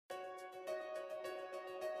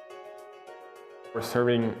We're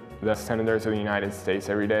serving the senators of the United States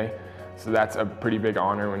every day, so that's a pretty big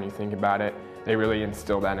honor when you think about it. They really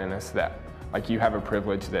instill that in us, that you have a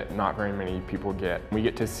privilege that not very many people get. We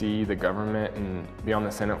get to see the government and be on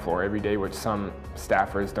the Senate floor every day, which some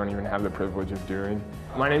staffers don't even have the privilege of doing.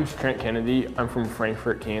 My name's Trent Kennedy. I'm from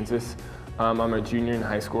Frankfort, Kansas. I'm a junior in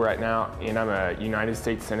high school right now, and I'm a United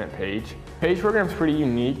States Senate page. Page program's pretty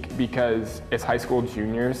unique because it's high school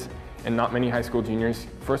juniors, and not many high school juniors,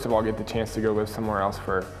 first of all, get the chance to go live somewhere else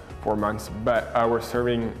for 4 months, but we're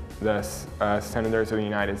serving the senators of the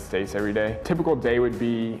United States every day. Typical day would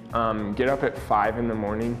be get up at 5 in the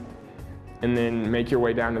morning and then make your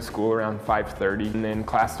way down to school around 5:30, and then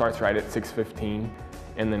class starts right at 6:15,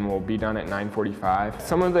 and then we'll be done at 9:45.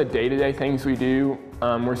 Some of the day-to-day things we do,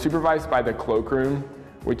 we're supervised by the cloakroom,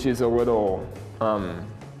 which is a little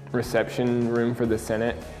reception room for the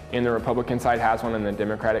Senate, and the Republican side has one and the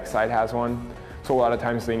Democratic side has one. So a lot of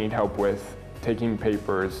times they need help with taking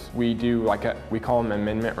papers. We do we call them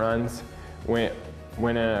amendment runs.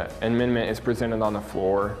 When an amendment is presented on the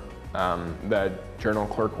floor, the journal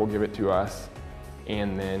clerk will give it to us,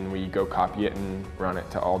 and then we go copy it and run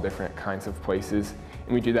it to all different kinds of places.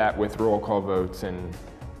 And we do that with roll call votes, and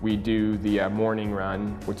we do the morning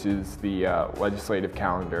run, which is the legislative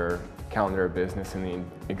calendar of business, and the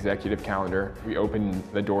executive calendar. We open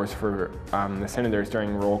the doors for the senators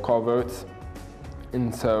during roll call votes,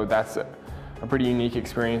 and so that's a pretty unique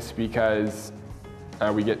experience because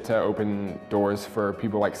we get to open doors for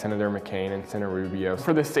people like Senator McCain and Senator Rubio.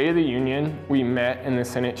 For the State of the Union, we met in the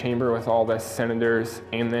Senate chamber with all the senators,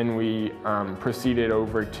 and then we proceeded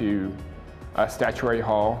over to Statuary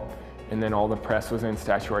Hall, and then all the press was in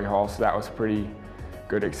Statuary Hall, so that was a pretty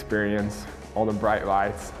good experience. All the bright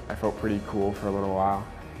lights, I felt pretty cool for a little while.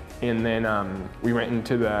 And then we went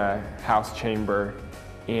into the House chamber,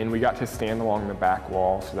 and we got to stand along the back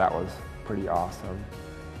wall, so that was pretty awesome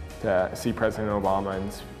to see President Obama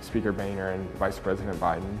and Speaker Boehner and Vice President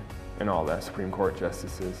Biden and all the Supreme Court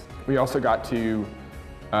justices. We also got to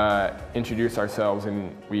introduce ourselves,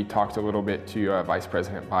 and we talked a little bit to Vice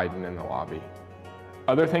President Biden in the lobby.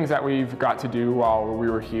 Other things that we've got to do while we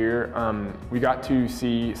were here, we got to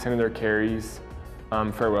see Senator Kerry's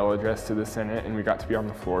farewell address to the Senate, and we got to be on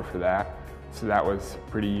the floor for that. So that was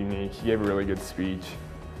pretty unique. He gave a really good speech.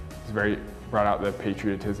 Brought out the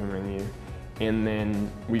patriotism in you. And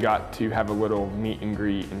then we got to have a little meet and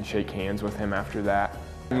greet and shake hands with him after that.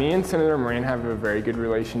 Me and Senator Moran have a very good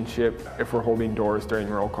relationship. If we're holding doors during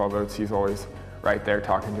roll call votes, he's always right there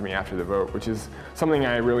talking to me after the vote, which is something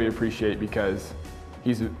I really appreciate because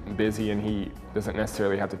he's busy and he doesn't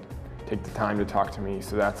necessarily have to take the time to talk to me,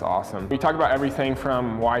 so that's awesome. We talk about everything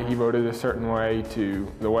from why he voted a certain way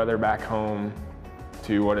to the weather back home,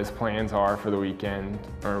 to what his plans are for the weekend,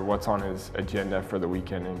 or what's on his agenda for the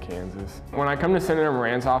weekend in Kansas. When I come to Senator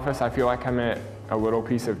Moran's office, I feel like I'm at a little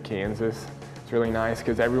piece of Kansas. It's really nice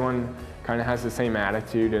because everyone kind of has the same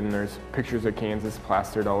attitude, and there's pictures of Kansas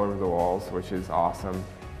plastered all over the walls, which is awesome.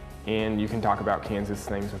 And you can talk about Kansas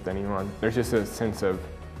things with anyone. There's just a sense of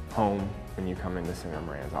home when you come into Senator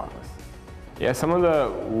Moran's office. Yeah, some of the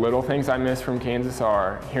little things I miss from Kansas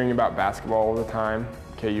are hearing about basketball all the time,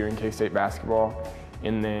 KU and K-State basketball.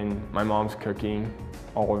 And then my mom's cooking,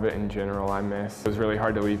 all of it in general I miss. It was really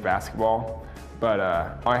hard to leave basketball, but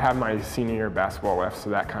I have my senior year basketball left, so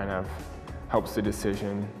that kind of helps the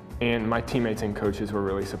decision. And my teammates and coaches were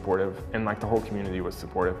really supportive, and the whole community was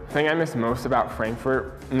supportive. The thing I miss most about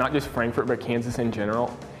Frankfort, not just Frankfort, but Kansas in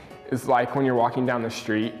general, is when you're walking down the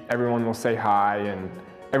street, everyone will say hi, and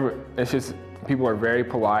it's just, people are very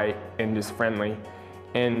polite and just friendly.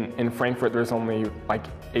 And in Frankfort, there's only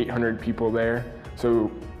 800 people there.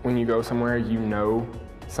 So when you go somewhere, you know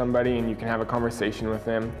somebody and you can have a conversation with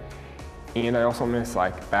them. And I also miss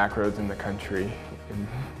back roads in the country and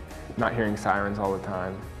not hearing sirens all the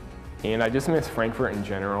time. And I just miss Frankfort in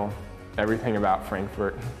general, everything about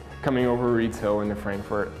Frankfort. Coming over Reed's Hill into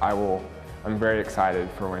Frankfort, I'm very excited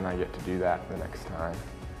for when I get to do that the next time.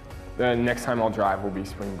 The next time I'll drive will be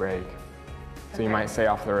spring break. So you might stay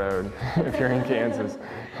off the road if you're in Kansas.